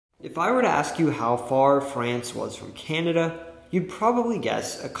If I were to ask you how far France was from Canada, you'd probably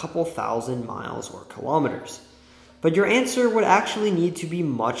guess a couple thousand miles or kilometers. But your answer would actually need to be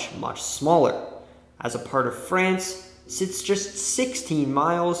much, much smaller, as a part of France sits just 16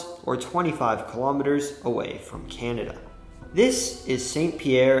 miles or 25 kilometers away from Canada. This is St.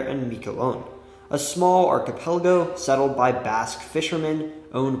 Pierre and Miquelon, a small archipelago settled by Basque fishermen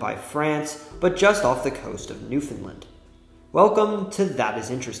owned by France, but just off the coast of Newfoundland. Welcome to That Is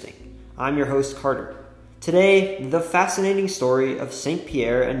Interesting. I'm your host, Carter. Today, the fascinating story of St.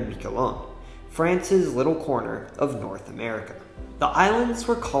 Pierre and Miquelon, France's little corner of North America. The islands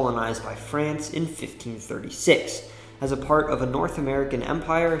were colonized by France in 1536 as a part of a North American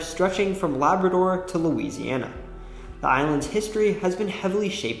empire stretching from Labrador to Louisiana. The island's history has been heavily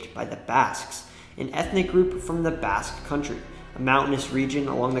shaped by the Basques, an ethnic group from the Basque country, a mountainous region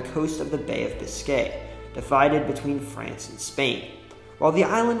along the coast of the Bay of Biscay, divided between France and Spain. While the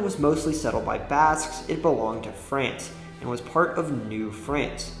island was mostly settled by Basques, it belonged to France and was part of New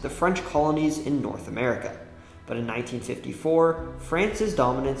France, the French colonies in North America. But in 1954, France's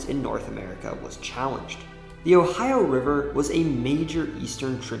dominance in North America was challenged. The Ohio River was a major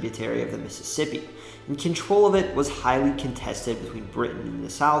eastern tributary of the Mississippi, and control of it was highly contested between Britain in the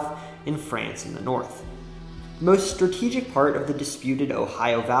south and France in the north. The most strategic part of the disputed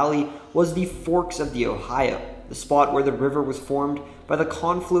Ohio Valley was the Forks of the Ohio, the spot where the river was formed by the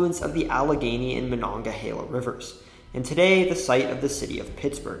confluence of the Allegheny and Monongahela rivers, and today the site of the city of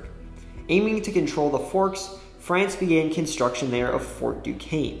Pittsburgh. Aiming to control the Forks, France began construction there of Fort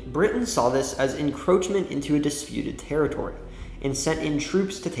Duquesne. Britain saw this as encroachment into a disputed territory, and sent in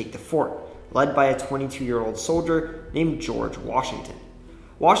troops to take the fort, led by a 22-year-old soldier named George Washington.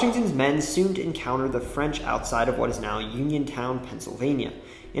 Washington's men soon encountered the French outside of what is now Uniontown, Pennsylvania,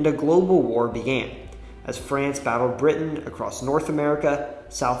 and a global war began, as France battled Britain across North America,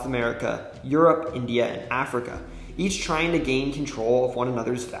 South America, Europe, India, and Africa, each trying to gain control of one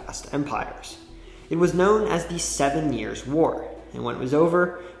another's vast empires. It was known as the 7 Years' War, and when it was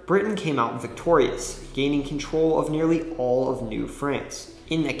over, Britain came out victorious, gaining control of nearly all of New France.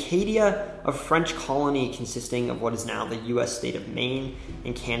 In Acadia, a French colony consisting of what is now the U.S. state of Maine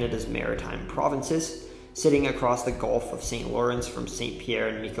and Canada's maritime provinces, sitting across the Gulf of St. Lawrence from St. Pierre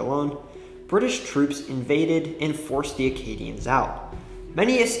and Miquelon, British troops invaded and forced the Acadians out.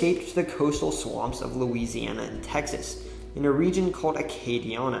 Many escaped to the coastal swamps of Louisiana and Texas, in a region called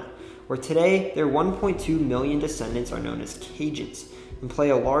Acadiana, where today their 1.2 million descendants are known as Cajuns and play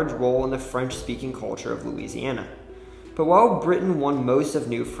a large role in the French-speaking culture of Louisiana. But while Britain won most of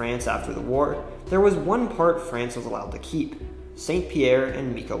New France after the war, there was one part France was allowed to keep, St. Pierre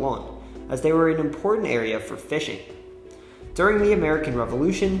and Miquelon, as they were an important area for fishing. During the American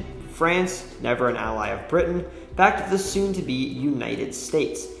Revolution, France, never an ally of Britain, backed the soon-to-be United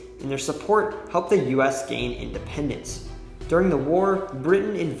States, and their support helped the US gain independence. During the war,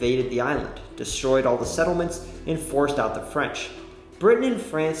 Britain invaded the island, destroyed all the settlements, and forced out the French. Britain and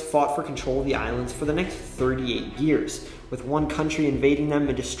France fought for control of the islands for the next 38 years, with one country invading them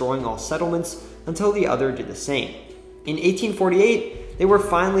and destroying all settlements until the other did the same. In 1848, they were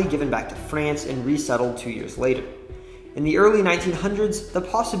finally given back to France and resettled 2 years later. In the early 1900s, the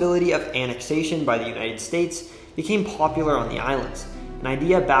possibility of annexation by the United States became popular on the islands, an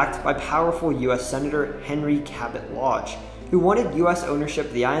idea backed by powerful U.S. Senator Henry Cabot Lodge, who wanted U.S. ownership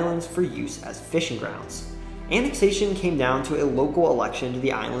of the islands for use as fishing grounds. Annexation came down to a local election to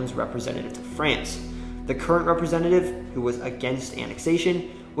the island's representative to France. The current representative, who was against annexation,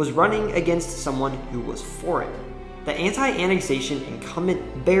 was running against someone who was for it. The anti-annexation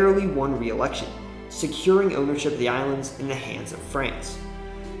incumbent barely won re-election, securing ownership of the islands in the hands of France.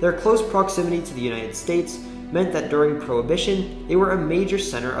 Their close proximity to the United States meant that during Prohibition, they were a major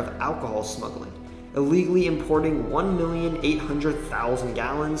center of alcohol smuggling, illegally importing 1,800,000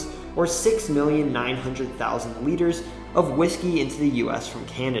 gallons or 6,900,000 liters of whiskey into the US from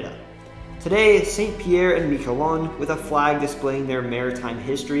Canada. Today, St. Pierre and Miquelon, with a flag displaying their maritime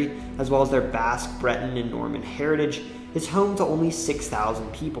history as well as their Basque, Breton, and Norman heritage, is home to only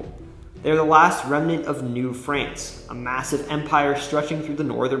 6,000 people. They're the last remnant of New France, a massive empire stretching through the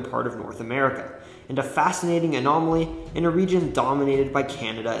northern part of North America, and a fascinating anomaly in a region dominated by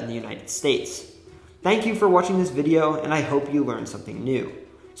Canada and the United States. Thank you for watching this video, and I hope you learned something new.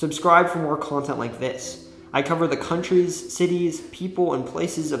 Subscribe for more content like this. I cover the countries, cities, people, and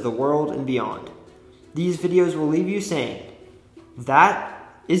places of the world and beyond. These videos will leave you saying,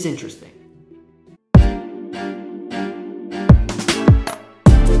 "That is interesting."